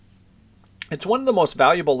it's one of the most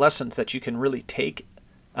valuable lessons that you can really take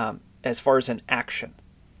as far as an action.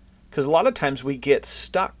 Because a lot of times we get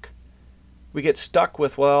stuck. We get stuck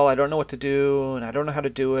with, well, I don't know what to do, and I don't know how to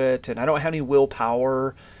do it, and I don't have any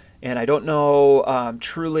willpower, and I don't know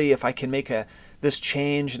truly if I can make this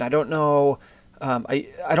change, and I don't know,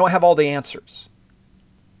 I don't have all the answers.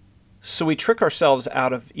 So we trick ourselves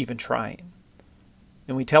out of even trying.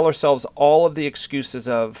 And we tell ourselves all of the excuses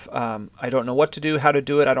of, I don't know what to do, how to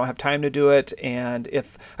do it, I don't have time to do it, and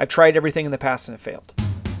if I've tried everything in the past and it failed.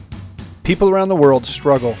 People around the world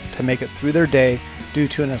struggle to make it through their day due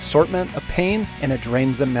to an assortment of pain, and it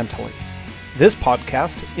drains them mentally. This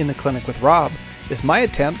podcast, In the Clinic with Rob, is my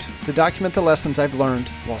attempt to document the lessons I've learned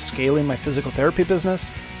while scaling my physical therapy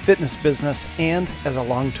business, fitness business, and as a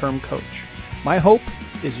long-term coach. My hope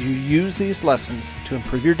is you use these lessons to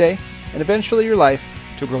improve your day and eventually your life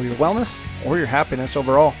to grow your wellness or your happiness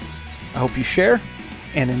overall. I hope you share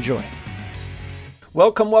and enjoy.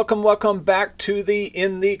 Welcome back to the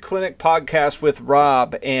In the Clinic podcast with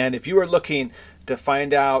Rob. And if you are looking to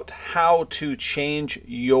find out how to change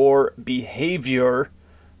your behavior,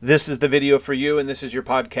 this is the video for you and this is your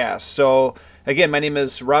podcast. So again, my name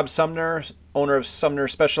is Rob Sumner, owner of Sumner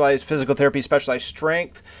Specialized Physical Therapy, Specialized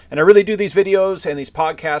Strength. And I really do these videos and these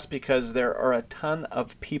podcasts because there are a ton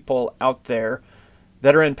of people out there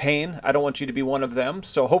that are in pain. I don't want you to be one of them.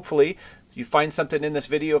 So hopefully you find something in this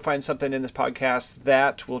video, find something in this podcast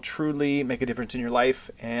that will truly make a difference in your life,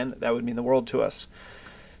 and that would mean the world to us.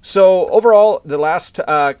 So overall, the last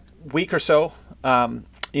week or so,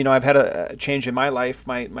 I've had a change in my life.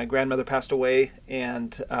 My grandmother passed away,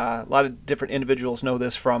 and a lot of different individuals know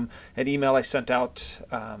this from an email I sent out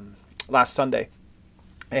last Sunday.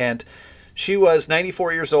 And she was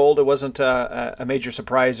 94 years old. It wasn't a major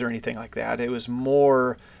surprise or anything like that. It was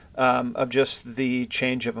more of just the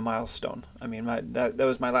change of a milestone. I mean, that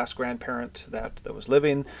was my last grandparent that was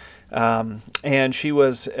living, and she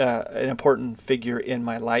was an important figure in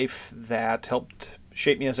my life that helped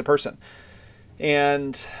shape me as a person.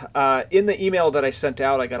 And in the email that I sent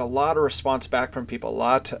out, I got a lot of response back from people, a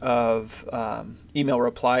lot of email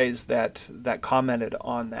replies that commented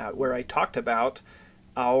on that, where I talked about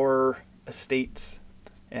our estates.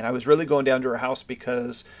 And I was really going down to her house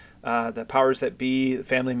because the powers that be,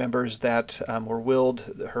 family members that were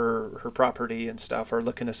willed her property and stuff, are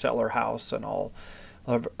looking to sell her house and all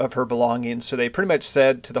of her belongings. So they pretty much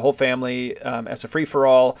said to the whole family, as a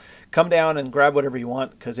free-for-all, come down and grab whatever you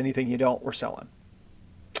want, because anything you don't, we're selling.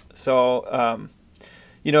 So,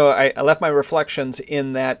 I left my reflections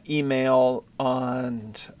in that email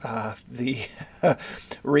on the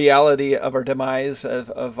reality of our demise,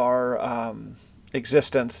 of our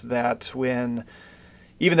existence, that when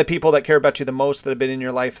even the people that care about you the most, that have been in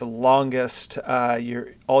your life the longest,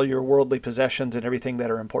 all your worldly possessions and everything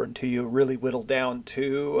that are important to you really whittle down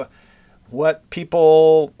to what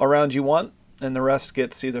people around you want, and the rest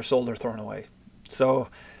gets either sold or thrown away. So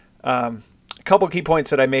a couple key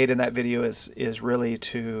points that I made in that video is really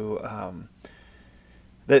to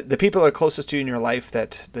the people that are closest to you in your life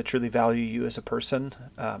that truly value you as a person,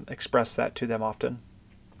 express that to them often,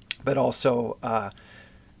 but also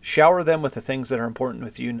shower them with the things that are important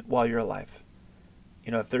with you while you're alive.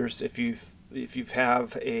 If you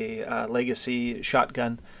have a legacy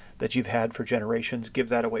shotgun that you've had for generations, give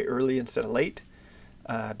that away early instead of late,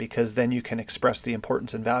 because then you can express the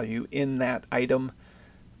importance and value in that item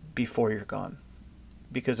before you're gone.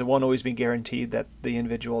 Because it won't always be guaranteed that the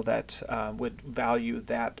individual that would value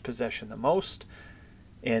that possession the most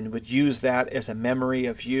and would use that as a memory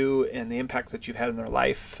of you and the impact that you've had in their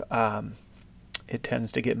life, it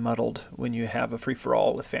tends to get muddled when you have a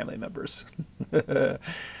free-for-all with family members.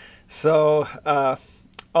 So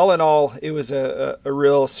all in all, it was a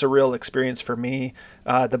real surreal experience for me.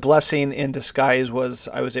 The blessing in disguise was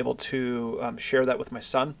I was able to share that with my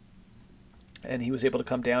son, and he was able to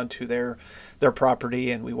come down to their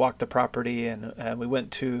property, and we walked the property, and we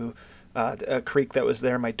went to a creek that was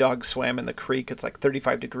there. My dog swam in the creek. It's like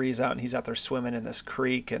 35 degrees out, and he's out there swimming in this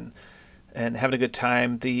creek and having a good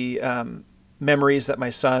time. The memories that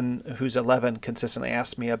my son, who's 11, consistently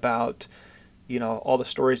asked me about, all the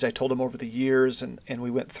stories I told him over the years, and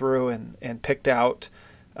we went through and picked out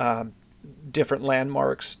different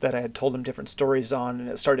landmarks that I had told him different stories on, and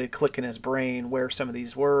it started to click in his brain where some of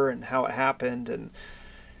these were and how it happened. And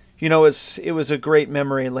it was a great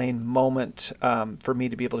memory lane moment for me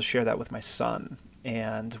to be able to share that with my son.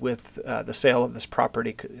 And with the sale of this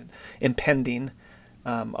property impending,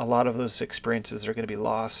 a lot of those experiences are going to be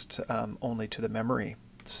lost only to the memory.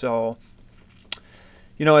 So,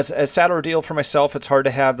 as a sad ordeal for myself, it's hard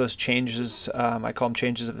to have those changes. I call them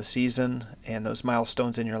changes of the season, and those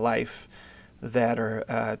milestones in your life that are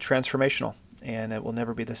transformational, and it will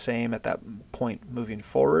never be the same at that point moving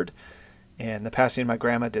forward. And the passing of my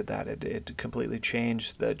grandma did that. It completely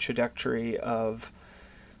changed the trajectory of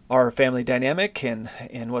our family dynamic and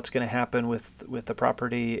what's going to happen with the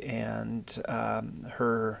property and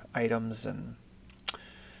her items. And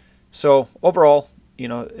so overall,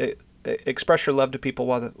 express your love to people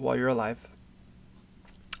while you're alive,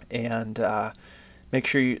 and make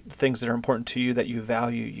sure things that are important to you, that you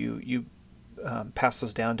value, you pass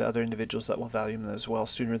those down to other individuals that will value them as well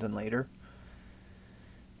sooner than later.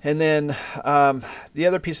 And then the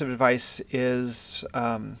other piece of advice is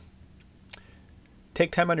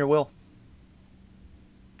take time on your will.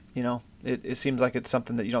 It seems like it's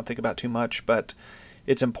something that you don't think about too much, but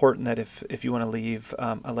it's important that if you want to leave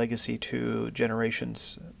a legacy to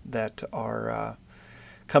generations that are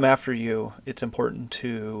come after you, it's important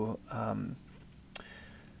to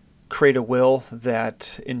create a will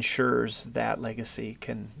that ensures that legacy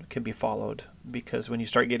can be followed. Because when you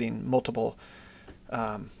start getting multiple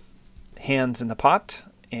hands in the pot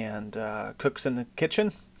and cooks in the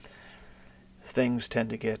kitchen, things tend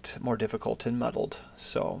to get more difficult and muddled.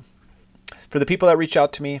 So for the people that reach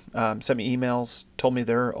out to me, sent me emails, told me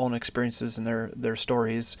their own experiences and their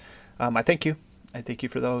stories, I thank you. I thank you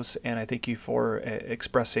for those, and I thank you for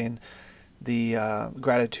expressing the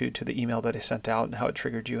gratitude to the email that I sent out and how it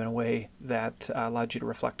triggered you in a way that allowed you to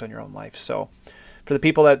reflect on your own life. So for the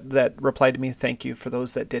people that replied to me, thank you. For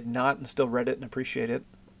those that did not and still read it and appreciate it,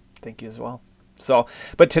 thank you as well. So,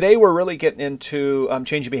 but today we're really getting into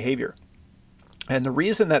changing behavior. And the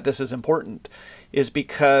reason that this is important is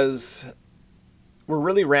because we're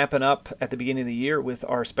really ramping up at the beginning of the year with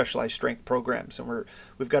our specialized strength programs. And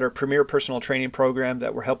we've got our premier personal training program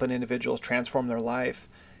that we're helping individuals transform their life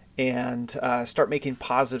and start making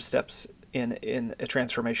positive steps in a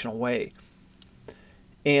transformational way.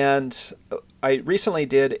 And I recently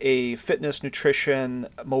did a fitness, nutrition,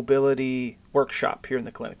 mobility workshop here in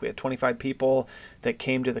the clinic. We had 25 people that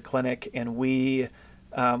came to the clinic, and we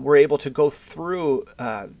were able to go through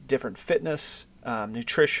different fitness,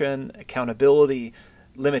 nutrition, accountability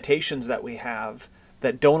limitations that we have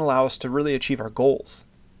that don't allow us to really achieve our goals.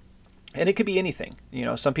 And it could be anything.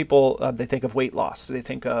 Some people, they think of weight loss. They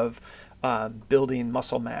think of building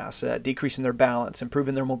muscle mass, decreasing their balance,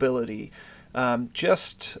 improving their mobility,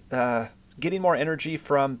 just getting more energy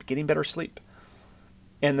from getting better sleep.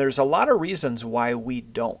 And there's a lot of reasons why we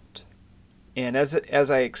don't. And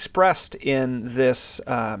as I expressed in this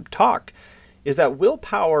talk, is that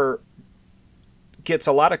willpower gets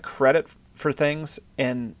a lot of credit for things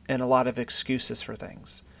and a lot of excuses for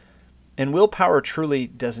things. And willpower truly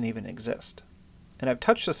doesn't even exist. And I've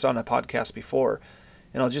touched this on a podcast before,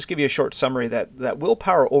 and I'll just give you a short summary that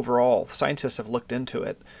willpower overall, scientists have looked into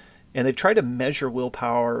it, and they've tried to measure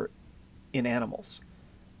willpower in animals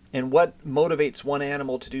and what motivates one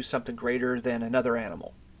animal to do something greater than another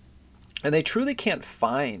animal. And they truly can't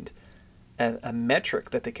find a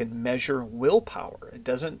metric that they can measure willpower. It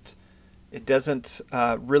doesn't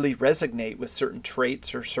really resonate with certain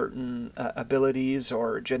traits or certain abilities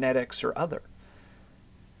or genetics or other.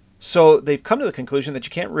 So they've come to the conclusion that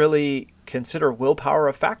you can't really consider willpower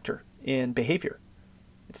a factor in behavior.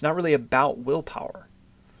 It's not really about willpower.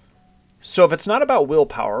 So if it's not about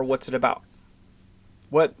willpower, what's it about?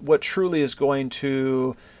 What truly is going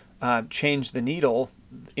to change the needle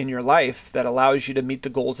in your life that allows you to meet the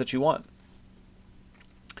goals that you want?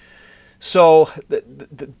 So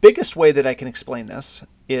the biggest way that I can explain this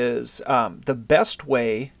is the best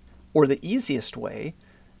way or the easiest way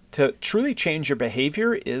to truly change your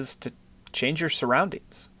behavior is to change your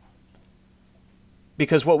surroundings.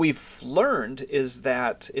 Because what we've learned is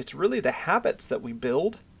that it's really the habits that we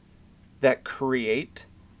build that create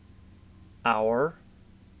our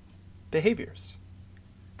behaviors,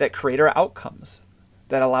 that create our outcomes,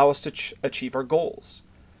 that allow us to achieve our goals.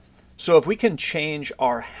 So if we can change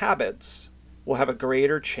our habits, we'll have a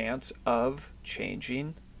greater chance of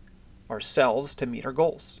changing ourselves to meet our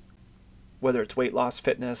goals, whether it's weight loss,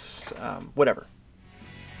 fitness, whatever.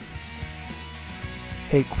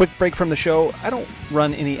 Hey, quick break from the show. I don't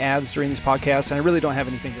run any ads during these podcasts, and I really don't have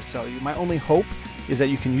anything to sell you. My only hope is that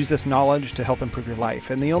you can use this knowledge to help improve your life.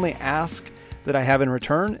 And the only ask that I have in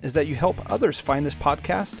return is that you help others find this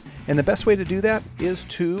podcast. And the best way to do that is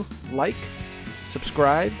to like,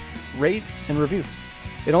 subscribe, rate, and review.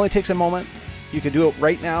 It only takes a moment. You can do it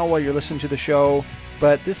right now while you're listening to the show,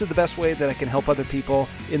 but this is the best way that I can help other people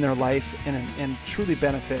in their life and truly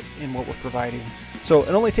benefit in what we're providing. So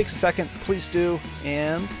it only takes a second. Please do.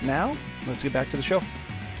 And now let's get back to the show.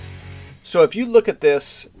 So if you look at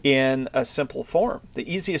this in a simple form, the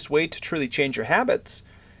easiest way to truly change your habits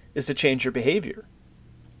is to change your behavior.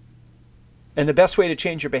 And the best way to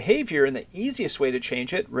change your behavior and the easiest way to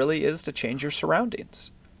change it really is to change your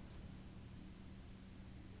surroundings.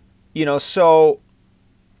 So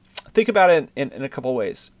think about it in a couple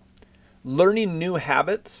ways. Learning new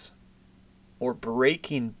habits or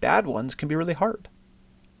breaking bad ones can be really hard.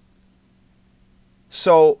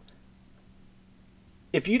 So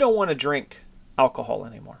if you don't want to drink alcohol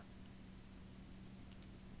anymore,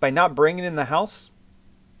 by not bringing it in the house,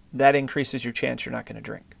 that increases your chance you're not going to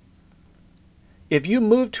drink. If you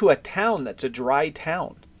move to a town that's a dry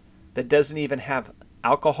town that doesn't even have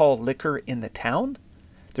alcohol, liquor in the town,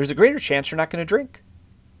 there's a greater chance you're not going to drink.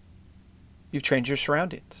 You've changed your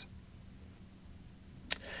surroundings.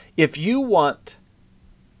 If you want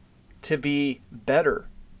to be better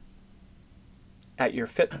at your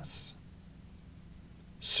fitness,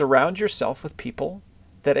 surround yourself with people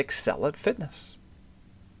that excel at fitness.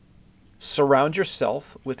 Surround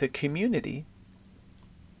yourself with a community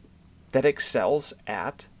that excels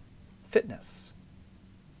at fitness.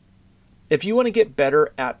 If you want to get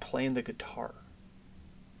better at playing the guitar,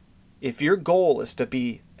 if your goal is to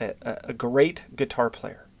be a great guitar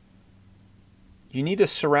player, you need to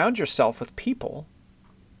surround yourself with people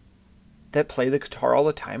that play the guitar all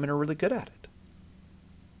the time and are really good at it.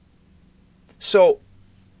 So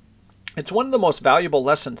it's one of the most valuable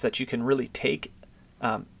lessons that you can really take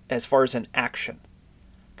as far as an action.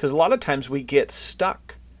 Because a lot of times we get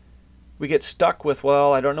stuck. We get stuck with,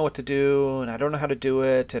 well, I don't know what to do, and I don't know how to do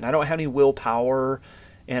it, and I don't have any willpower,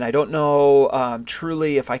 and I don't know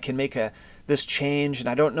truly if I can make this change, and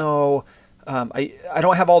I don't know, I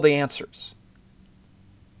don't have all the answers.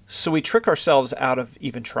 So we trick ourselves out of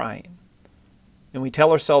even trying. And we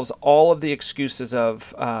tell ourselves all of the excuses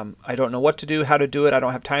of, I don't know what to do, how to do it, I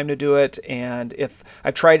don't have time to do it, and if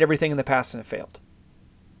I've tried everything in the past and it failed.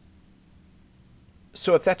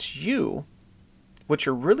 So if that's you, what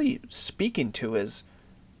you're really speaking to is,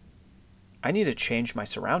 I need to change my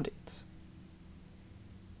surroundings.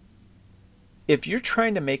 If you're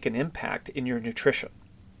trying to make an impact in your nutrition,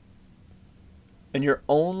 and you're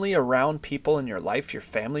only around people in your life, your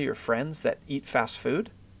family, your friends that eat fast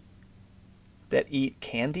food, that eat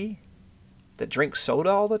candy, that drink soda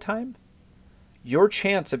all the time, your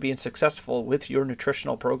chance of being successful with your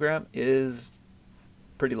nutritional program is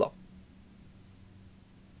pretty low.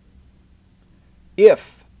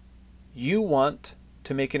 If you want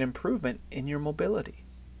to make an improvement in your mobility,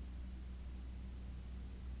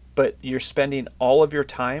 but you're spending all of your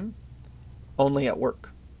time only at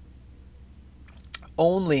work,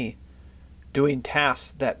 only doing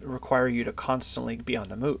tasks that require you to constantly be on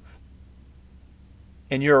the move,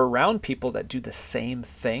 and you're around people that do the same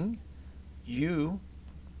thing, you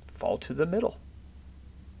fall to the middle.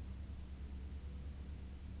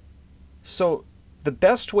 So the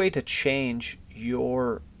best way to change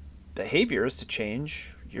your behavior is to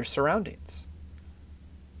change your surroundings.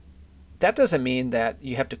 That doesn't mean that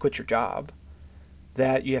you have to quit your job,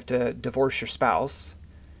 that you have to divorce your spouse,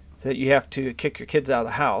 that you have to kick your kids out of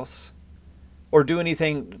the house, or do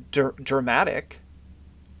anything dramatic.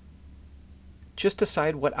 Just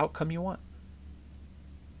decide what outcome you want.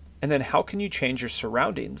 And then how can you change your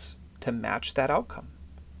surroundings to match that outcome?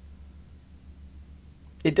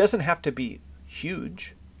 It doesn't have to be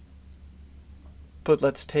huge, but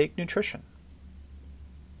let's take nutrition.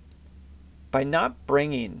 By not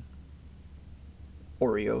bringing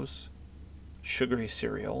Oreos, sugary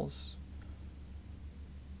cereals,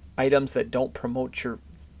 items that don't promote your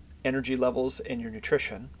energy levels and your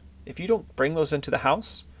nutrition, if you don't bring those into the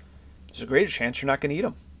house, there's a greater chance you're not going to eat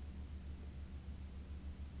them.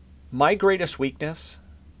 My greatest weakness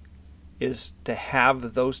is to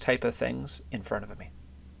have those type of things in front of me.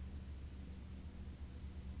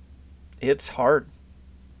 It's hard.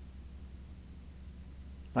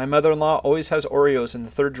 My mother-in-law always has Oreos in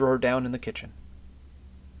the third drawer down in the kitchen.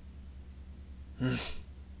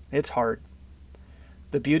 It's hard.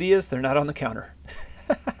 The beauty is they're not on the counter.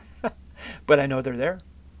 But I know they're there.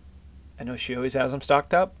 I know she always has them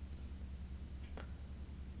stocked up.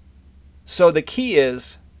 So the key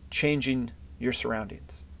is changing your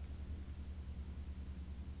surroundings.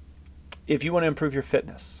 If you want to improve your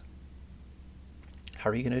fitness, how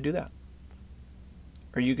are you going to do that?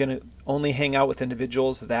 Are you going to only hang out with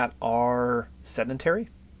individuals that are sedentary?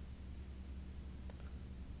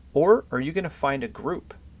 Or are you going to find a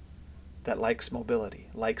group that likes mobility,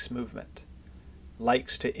 likes movement,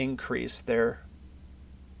 likes to increase their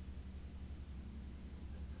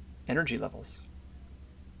energy levels?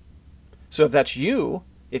 So if that's you,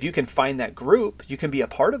 if you can find that group, you can be a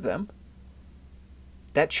part of them.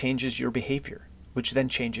 That changes your behavior, which then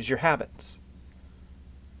changes your habits.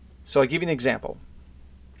 So I'll give you an example.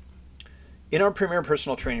 In our Premier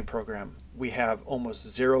Personal Training program, we have almost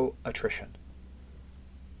zero attrition.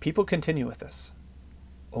 People continue with us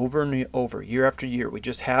over and over, year after year. We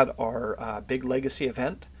just had our big legacy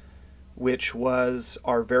event, which was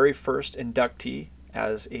our very first inductee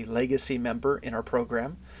as a legacy member in our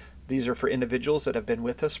program. These are for individuals that have been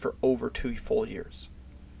with us for over 2 full years.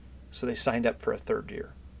 So they signed up for a 3rd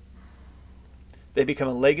year. They become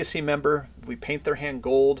a legacy member. We paint their hand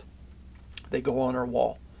gold. They go on our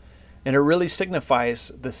wall. And it really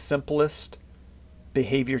signifies the simplest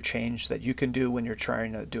behavior change that you can do when you're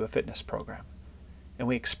trying to do a fitness program. And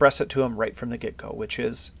we express it to them right from the get-go, which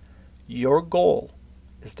is your goal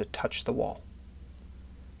is to touch the wall.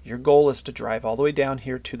 Your goal is to drive all the way down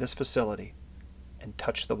here to this facility and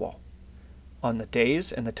touch the wall on the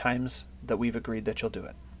days and the times that we've agreed that you'll do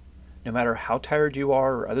it. No matter how tired you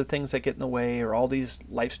are or other things that get in the way or all these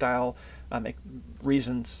lifestyle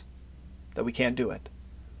reasons that we can't do it.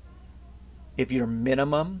 If your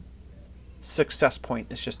minimum success point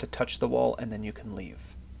is just to touch the wall and then you can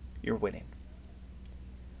leave, you're winning.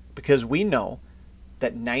 Because we know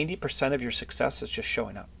that 90% of your success is just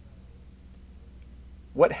showing up.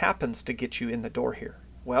 What happens to get you in the door here?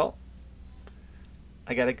 Well,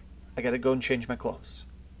 I gotta go and change my clothes.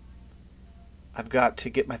 I've got to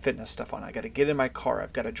get my fitness stuff on. I got to get in my car.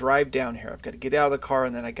 I've got to drive down here. I've got to get out of the car,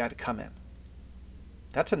 and then I got to come in.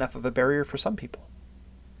 That's enough of a barrier for some people.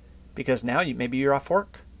 Because now maybe you're off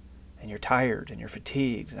work, and you're tired, and you're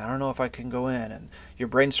fatigued, and I don't know if I can go in, and your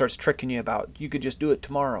brain starts tricking you about, you could just do it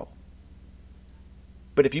tomorrow.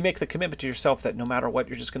 But if you make the commitment to yourself that no matter what,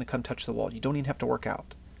 you're just going to come touch the wall, you don't even have to work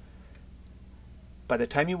out. By the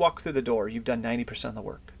time you walk through the door, you've done 90% of the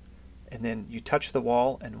work. And then you touch the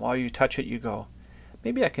wall, and while you touch it, you go,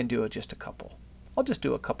 maybe I can do just a couple. I'll just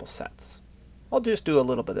do a couple sets. I'll just do a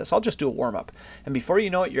little bit of this. I'll just do a warm-up. And before you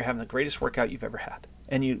know it, you're having the greatest workout you've ever had.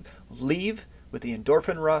 And you leave with the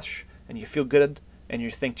endorphin rush, and you feel good, and you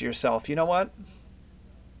think to yourself, you know what?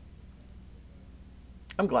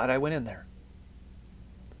 I'm glad I went in there.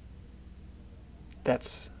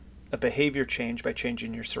 That's a behavior change by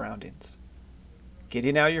changing your surroundings.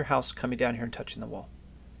 Getting out of your house, coming down here and touching the wall.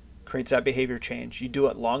 Creates that behavior change. You do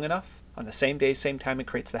it long enough, on the same day, same time, it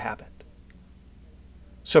creates the habit.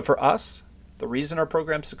 So for us, the reason our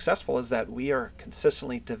program's successful is that we are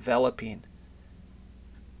consistently developing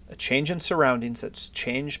a change in surroundings that's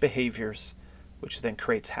changed behaviors, which then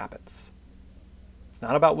creates habits. It's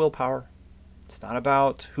not about willpower. It's not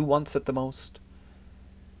about who wants it the most.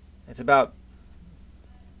 It's about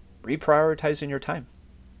reprioritizing your time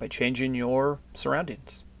by changing your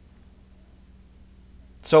surroundings.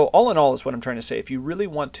 So all in all is what I'm trying to say. If you really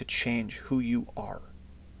want to change who you are,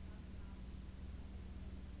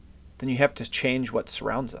 then you have to change what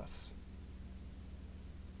surrounds us.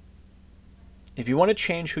 If you want to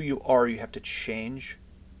change who you are, you have to change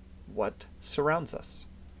what surrounds us.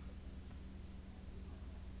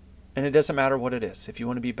 And it doesn't matter what it is. If you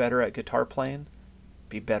want to be better at guitar playing,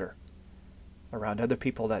 be better around other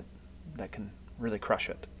people that can really crush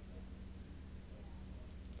it.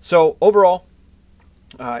 So overall,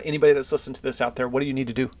 anybody that's listened to this out there, what do you need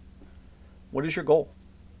to do? What is your goal?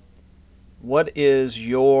 What is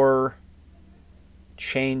your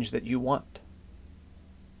change that you want?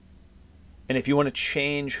 And if you want to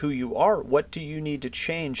change who you are, what do you need to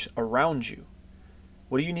change around you?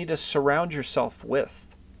 What do you need to surround yourself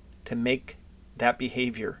with to make that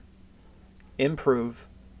behavior improve,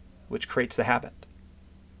 which creates the habit?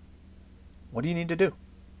 What do you need to do?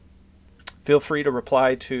 Feel free to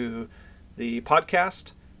reply to the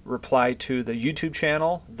podcast, reply to the YouTube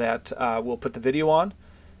channel that we'll put the video on.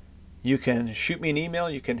 You can shoot me an email.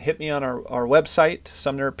 You can hit me on our website,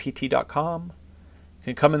 sumnerpt.com. You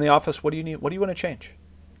can come in the office. What do you need? What do you want to change?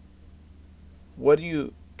 What do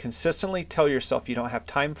you consistently tell yourself you don't have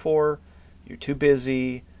time for? You're too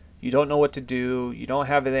busy. You don't know what to do. You don't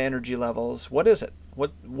have the energy levels. What is it?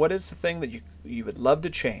 What is the thing that you would love to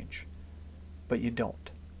change, but you don't?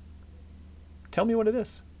 Tell me what it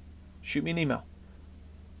is. Shoot me an email.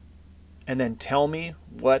 And then tell me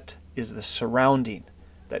what is the surrounding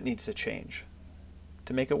that needs to change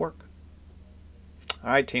to make it work.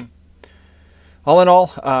 All right, team. All in all,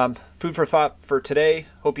 food for thought for today.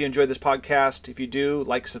 Hope you enjoyed this podcast. If you do,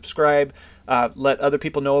 like, subscribe. Let other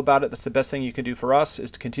people know about it. That's the best thing you can do for us, is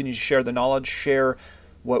to continue to share the knowledge, share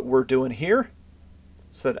what we're doing here,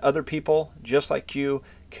 so that other people just like you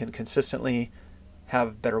can consistently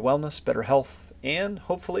have better wellness, better health, and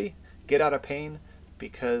hopefully get out of pain,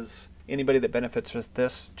 because anybody that benefits with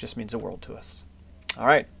this just means the world to us. All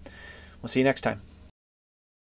right. We'll see you next time.